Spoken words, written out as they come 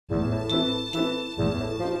Hey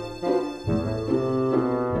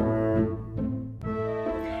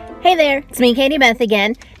there, it's me, Katie-Beth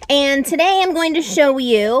again, and today I'm going to show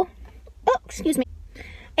you,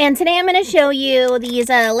 and today I'm going to show you these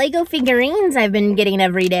Lego figurines I've been getting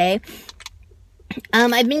every day.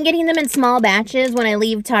 I've been getting them in small batches when I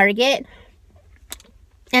leave Target,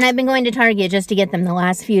 and I've been going to Target just to get them the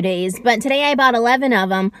last few days, but today I bought 11 of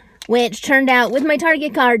them, which turned out, with my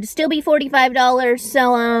Target card, to still be $45,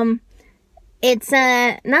 so, it's,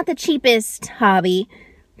 not the cheapest hobby,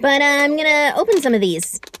 but I'm gonna open some of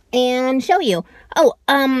these and show you. Oh,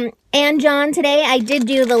 and John, today I did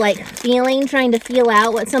do the, trying to feel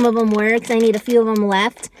out what some of them were, because I need a few of them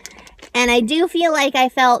left. And I do feel like I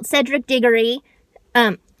felt Cedric Diggory,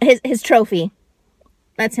 his trophy.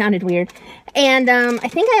 That sounded weird. And, I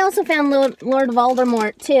think I also found Lord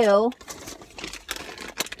Voldemort, too.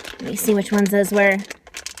 Let me see which ones those were.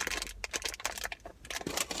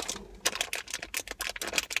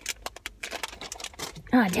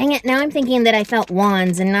 Oh, dang it. Now I'm thinking that I felt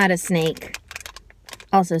wands and not a snake.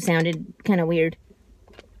 Also sounded kind of weird.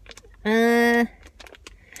 This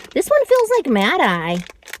one feels like Mad Eye.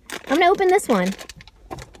 I'm going to open this one.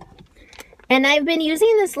 And I've been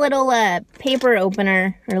using this little paper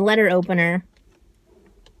opener, or letter opener.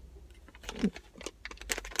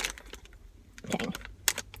 Okay.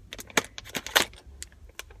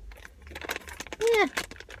 Yeah.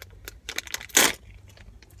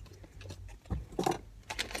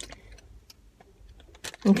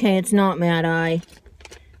 Okay, it's not Mad Eye.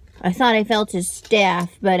 I thought I felt his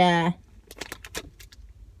staff, but,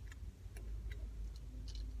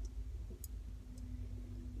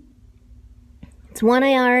 it's one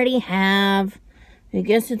I already have. I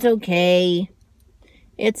guess it's okay.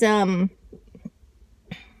 It's, can't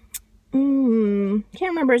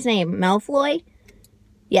remember his name. Malfoy?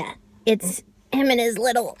 Yeah, it's him and his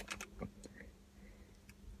little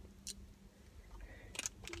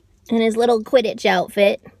Quidditch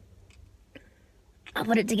outfit. I'll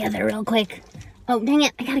put it together real quick. Oh, dang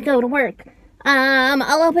it, I gotta go to work.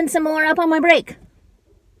 I'll open some more up on my break.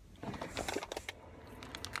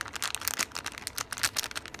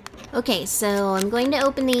 Okay, so I'm going to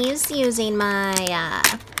open these using my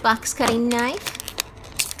box cutting knife.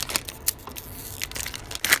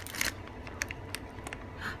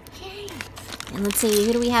 Okay, and let's see,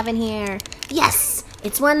 who do we have in here? Yes!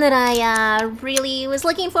 It's one that I really was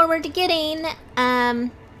looking forward to getting.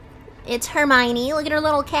 It's Hermione. Look at her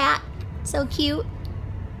little cat. So cute.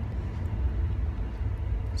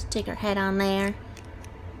 Stick her head on there.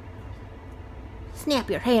 Snap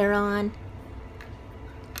your hair on.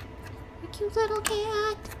 Your cute little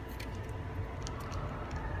cat.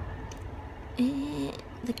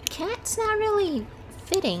 The cat's not really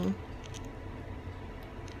fitting.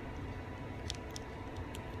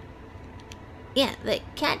 Yeah, the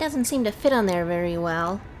cat doesn't seem to fit on there very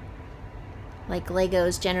well. Like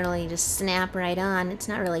Legos generally just snap right on. It's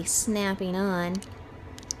not really snapping on.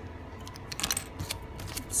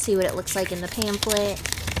 Let's see what it looks like in the pamphlet.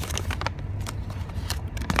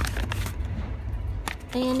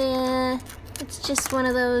 And, it's just one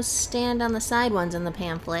of those stand on the side ones in the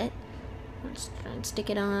pamphlet. Let's try and stick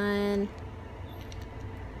it on.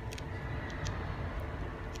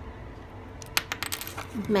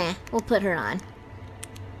 Meh, we'll put her on.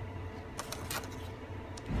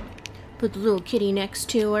 Put the little kitty next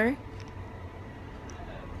to her.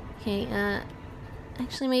 Okay,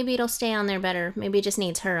 actually maybe it'll stay on there better. Maybe it just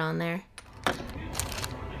needs her on there.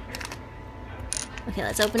 Okay,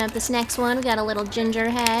 let's open up this next one. We got a little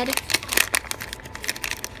ginger head.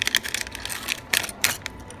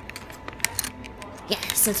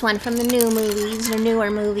 Yes, this one from the new movies, or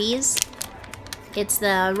newer movies. It's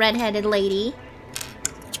the red-headed lady.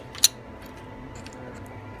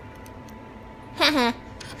 Haha.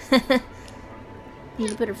 Need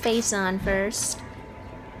to put her face on first.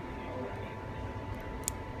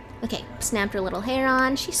 Okay, snapped her little hair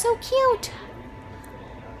on. She's so cute.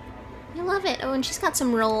 I love it. Oh, and she's got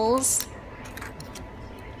some rolls.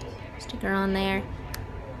 Stick her on there.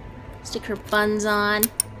 Stick her buns on.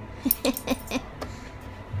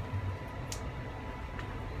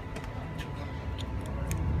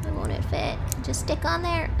 Why won't it fit? Just stick on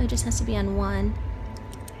there. Oh, it just has to be on one.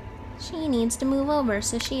 She needs to move over,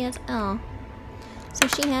 so she has, oh. So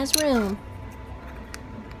she has room.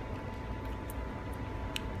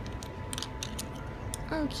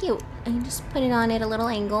 Oh, cute. And just put it on at a little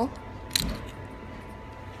angle.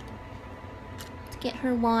 Let's get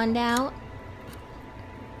her wand out.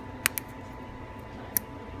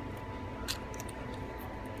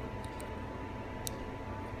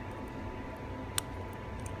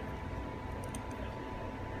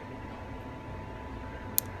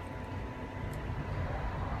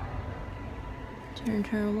 Turn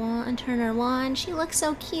her wand. She looks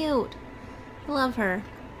so cute. I love her.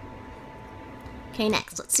 Okay,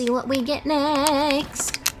 next. Let's see what we get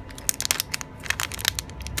next.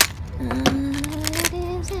 What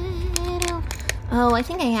is it? Oh, I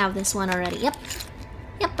think I have this one already. Yep.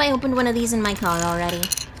 Yep, I opened one of these in my car already.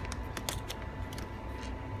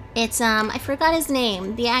 It's, I forgot his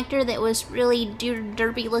name. The actor that was really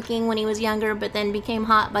derpy looking when he was younger, but then became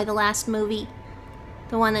hot by the last movie.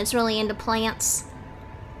 The one that's really into plants.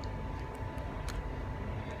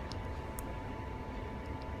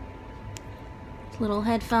 Little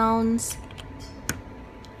headphones.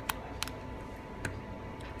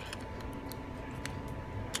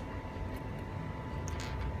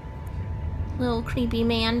 Little creepy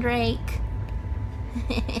mandrake.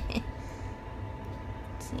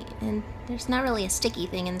 See, and there's not really a sticky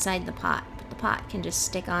thing inside the pot, but the pot can just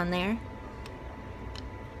stick on there.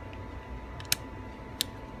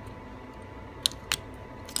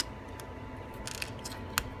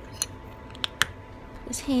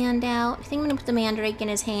 His hand out. I think I'm gonna put the mandrake in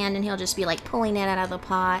his hand and he'll just be like pulling it out of the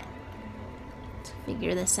pot. Let's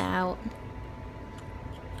figure this out.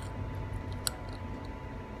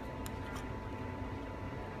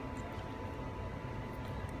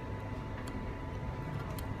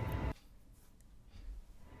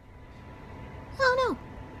 Oh no!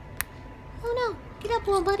 Oh no! Get up,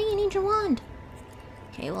 little buddy, I need your wand.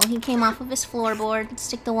 Okay, well he came off of his floorboard. Let's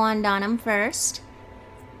stick the wand on him first.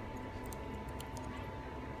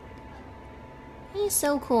 He's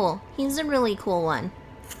so cool. He's a really cool one.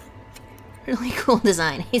 Really cool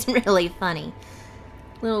design. He's really funny.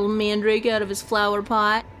 Little mandrake out of his flower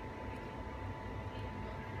pot.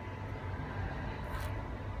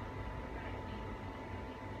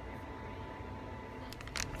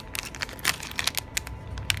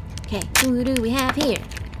 Okay, who do we have here?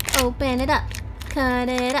 Open it up. Cut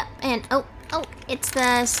it up. And oh, it's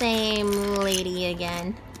the same lady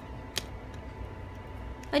again.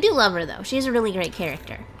 I do love her, though. She's a really great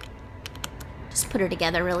character. Just put her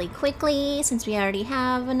together really quickly, since we already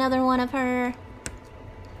have another one of her.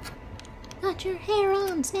 Got your hair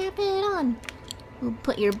on, snap it on. We'll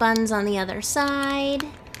put your buns on the other side.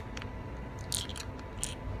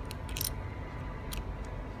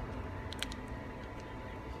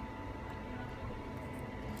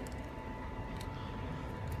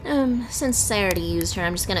 Since I already used her,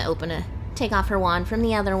 I'm just gonna take off her wand from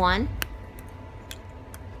the other one.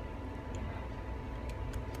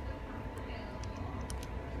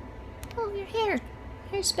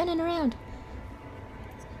 Hair's spinning around.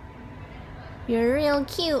 You're real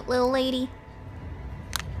cute, little lady.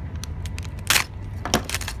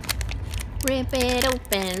 Rip it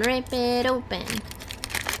open, rip it open.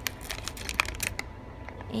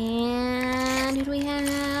 And who do we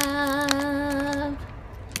have?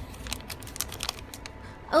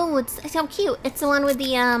 Oh, it's how cute. It's the one with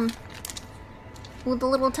the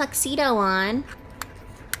little tuxedo on.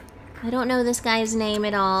 I don't know this guy's name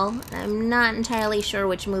at all. I'm not entirely sure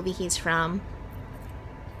which movie he's from.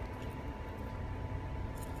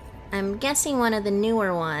 I'm guessing one of the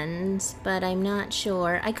newer ones, but I'm not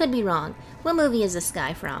sure. I could be wrong. What movie is this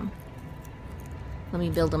guy from? Let me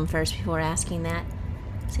build him first before asking that.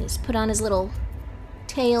 So he's put on his little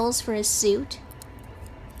tails for his suit.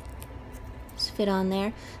 Just fit on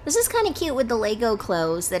there. This is kind of cute with the Lego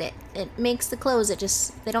clothes, that it makes the clothes,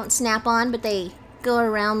 they don't snap on, but they go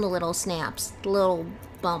around the little snaps, the little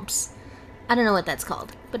bumps. I don't know what that's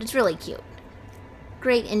called, but it's really cute.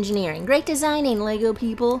 Great engineering, great designing, Lego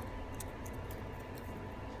people.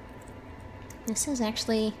 This is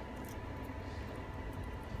actually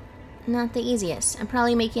not the easiest. I'm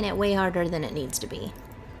probably making it way harder than it needs to be.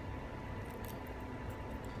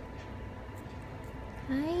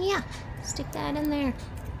 Yeah, stick that in there.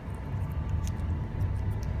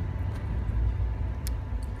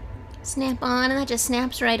 Snap on, and that just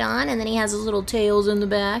snaps right on, and then he has his little tails in the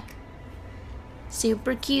back.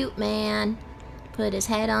 Super cute, man. Put his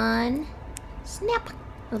head on. Snap.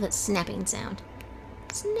 Oh, that snapping sound.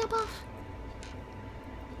 Snap off.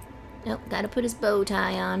 Nope, gotta put his bow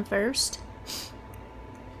tie on first.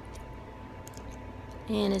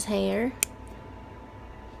 And his hair.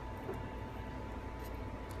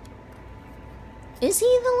 Is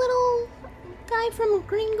he the little guy from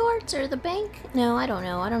Gringotts or the bank? No, I don't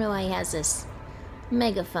know. I don't know why he has this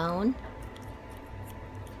megaphone.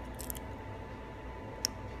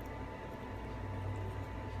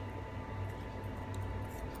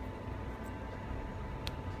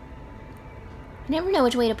 I never know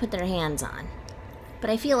which way to put their hands on.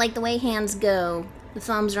 But I feel like the way hands go, the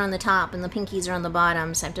thumbs are on the top and the pinkies are on the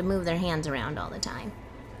bottom, so I have to move their hands around all the time.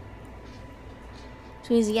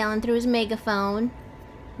 So he's yelling through his megaphone.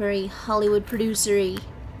 Very Hollywood producer-y.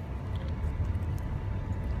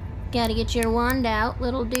 Gotta get your wand out,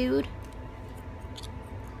 little dude.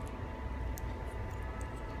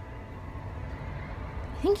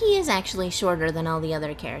 I think he is actually shorter than all the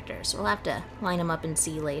other characters. We'll have to line him up and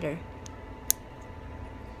see later.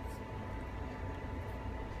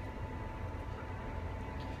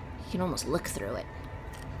 You can almost look through it.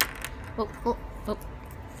 Oh, oh, oh.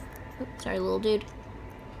 Oh, sorry, little dude.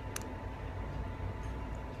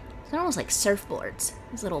 They're almost like surfboards.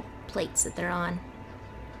 These little plates that they're on.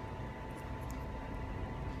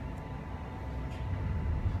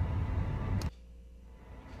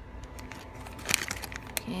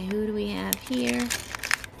 Okay, who do we have here?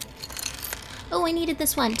 Oh, I needed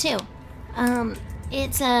this one too.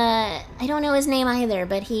 It's I don't know his name either,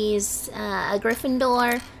 but he's a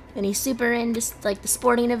Gryffindor, and he's super into like the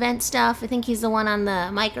sporting event stuff. I think he's the one on the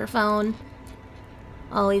microphone,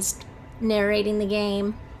 always narrating the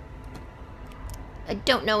game. I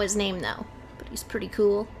don't know his name though, but he's pretty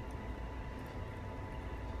cool.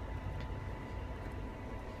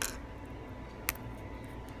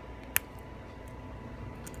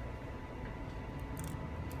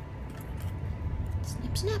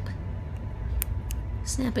 Snip, snap.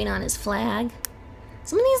 Snapping on his flag.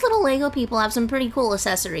 Some of these little Lego people have some pretty cool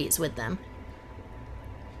accessories with them.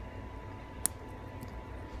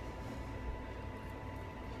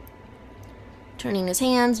 Turning his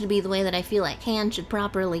hands to be the way that I feel like hands should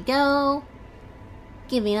properly go.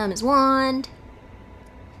 Giving him his wand.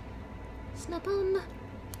 Snap on.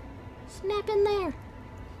 Snap in there.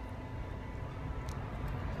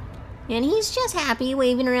 And he's just happy,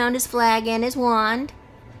 waving around his flag and his wand.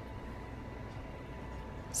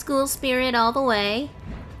 School spirit all the way.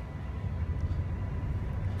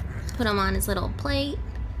 Put him on his little plate.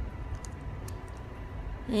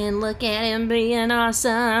 And look at him being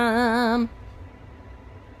awesome.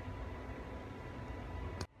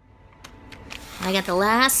 I got the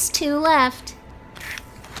last two left.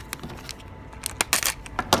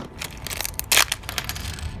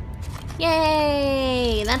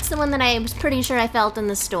 Yay! That's the one that I was pretty sure I felt in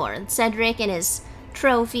the store. Cedric and his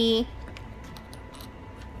trophy.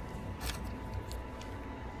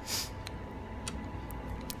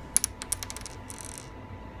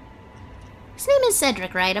 His name is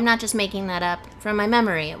Cedric, right? I'm not just making that up. From my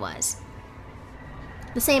memory, it was.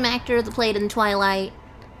 The same actor that played in Twilight.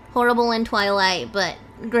 Horrible in Twilight, but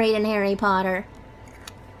great in Harry Potter.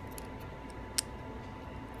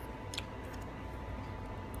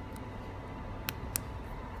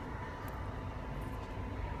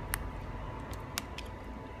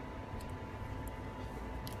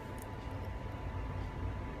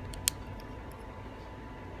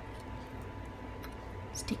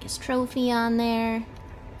 Stick his trophy on there.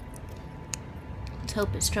 Let's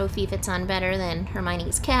hope his trophy fits on better than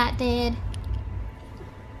Hermione's cat did.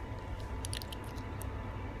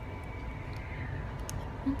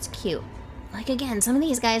 That's cute. Like, again, some of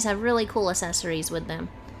these guys have really cool accessories with them.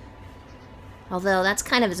 Although, that's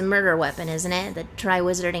kind of his murder weapon, isn't it? The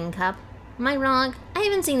Triwizarding Cup. Am I wrong? I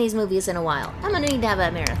haven't seen these movies in a while. I'm gonna need to have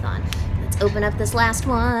a marathon. Let's open up this last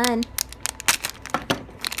one.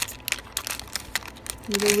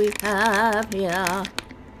 Who do we have here?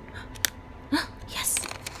 Yes!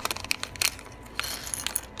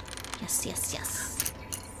 Yes, yes, yes.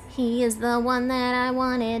 He is the one that I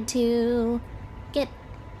wanted to get.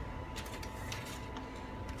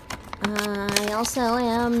 I also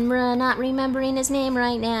am not remembering his name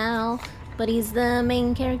right now, but he's the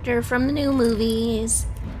main character from the new movies.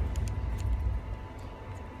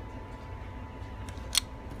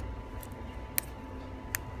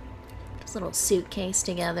 This little suitcase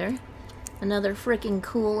together. Another freaking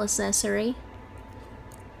cool accessory.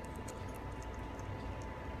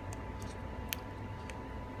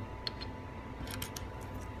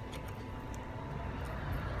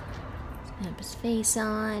 Snap his face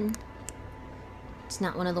on. It's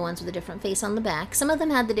not one of the ones with a different face on the back. Some of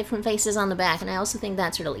them had the different faces on the back, and I also think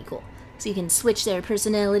that's really cool. So you can switch their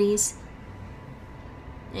personalities.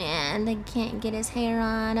 And I can't get his hair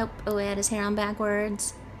on. Oh, I had his hair on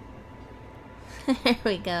backwards. There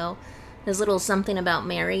we go. There's little something about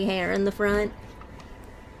Mary hair in the front.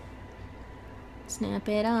 Snap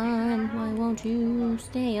it on. Why won't you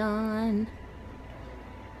stay on?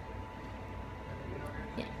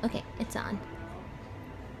 Yeah, okay, it's on.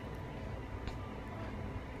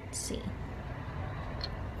 Let's see.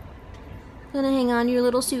 Gonna hang on to your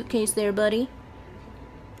little suitcase there, buddy.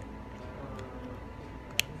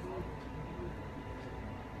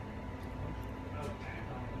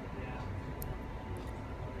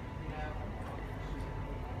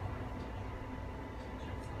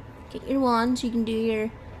 Get your wand so you can do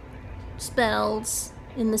your spells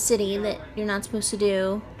in the city that you're not supposed to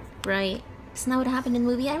do, right? Isn't that what happened in the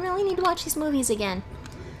movie? I really need to watch these movies again.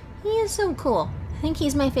 He is so cool. I think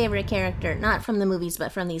he's my favorite character, not from the movies,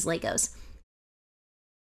 but from these Legos.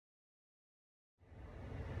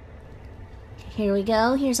 Here we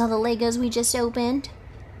go. Here's all the Legos we just opened.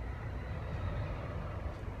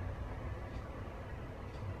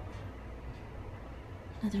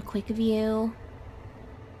 Another quick view.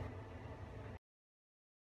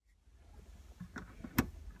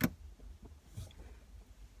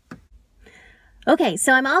 Okay,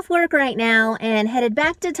 so I'm off work right now and headed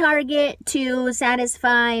back to Target to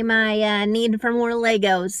satisfy my need for more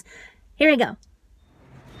Legos. Here we go.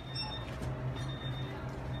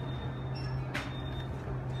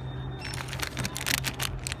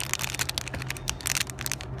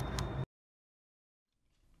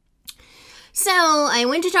 So, I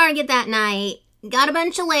went to Target that night, got a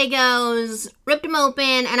bunch of Legos, ripped them open,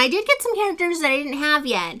 and I did get some characters that I didn't have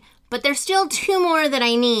yet, but there's still 2 more that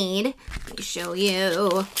I need. Let me show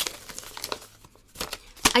you.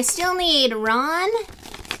 I still need Ron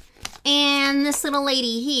and this little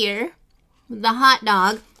lady here, the hot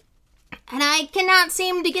dog, and I cannot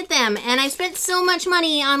seem to get them, and I spent so much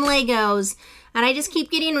money on Legos, and I just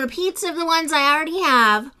keep getting repeats of the ones I already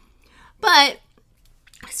have, but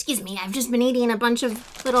excuse me, I've just been eating a bunch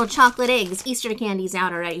of little chocolate eggs. Easter candy's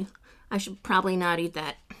out already. I should probably not eat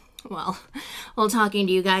that. Well, while talking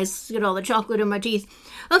to you guys, get all the chocolate in my teeth.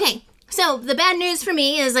 Okay, so the bad news for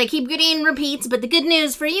me is I keep getting repeats, but the good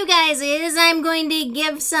news for you guys is I'm going to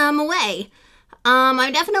give some away.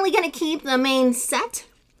 I'm definitely going to keep the main set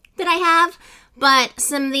that I have, but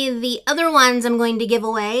some of the other ones I'm going to give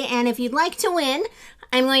away, and if you'd like to win,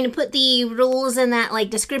 I'm going to put the rules in that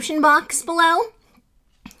description box below.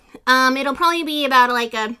 It'll probably be about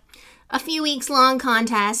a few weeks long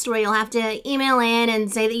contest where you'll have to email in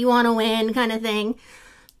and say that you want to win kind of thing.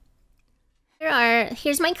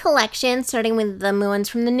 Here's my collection, starting with the ones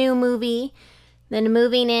from the new movie, then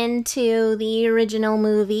moving into the original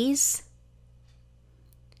movies.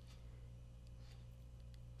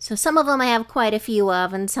 So some of them I have quite a few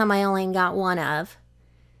of, and some I only got 1 of.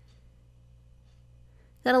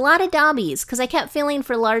 Got a lot of Dobbies, because I kept feeling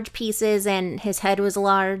for large pieces and his head was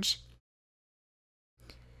large.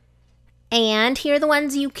 And here are the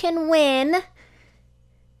ones you can win.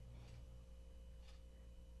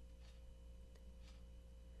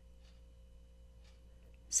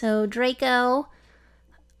 So Draco,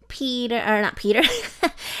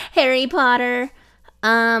 Harry Potter,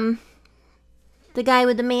 the guy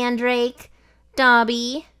with the mandrake,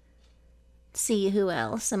 Dobby. Let's see, who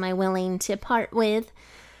else am I willing to part with?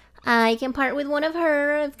 I can part with one of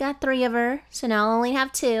her. I've got 3 of her, so now I'll only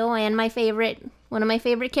have 2, and one of my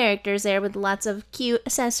favorite characters there with lots of cute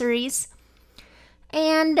accessories.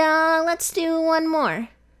 And let's do one more.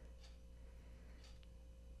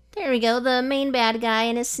 There we go, the main bad guy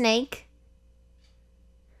and his snake.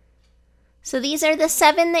 So these are the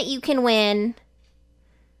 7 that you can win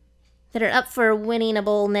that are up for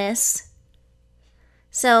winningableness.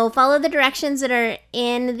 So follow the directions that are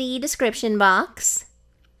in the description box.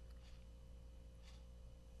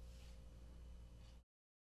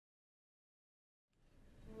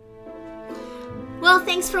 Well,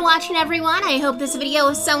 thanks for watching, everyone. I hope this video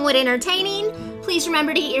was somewhat entertaining. Please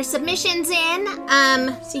remember to get your submissions in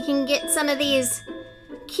so you can get some of these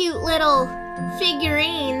cute little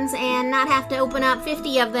figurines and not have to open up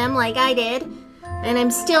 50 of them like I did. And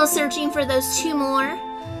I'm still searching for those 2 more.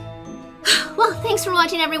 Well, thanks for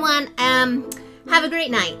watching, everyone. Have a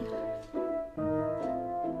great night.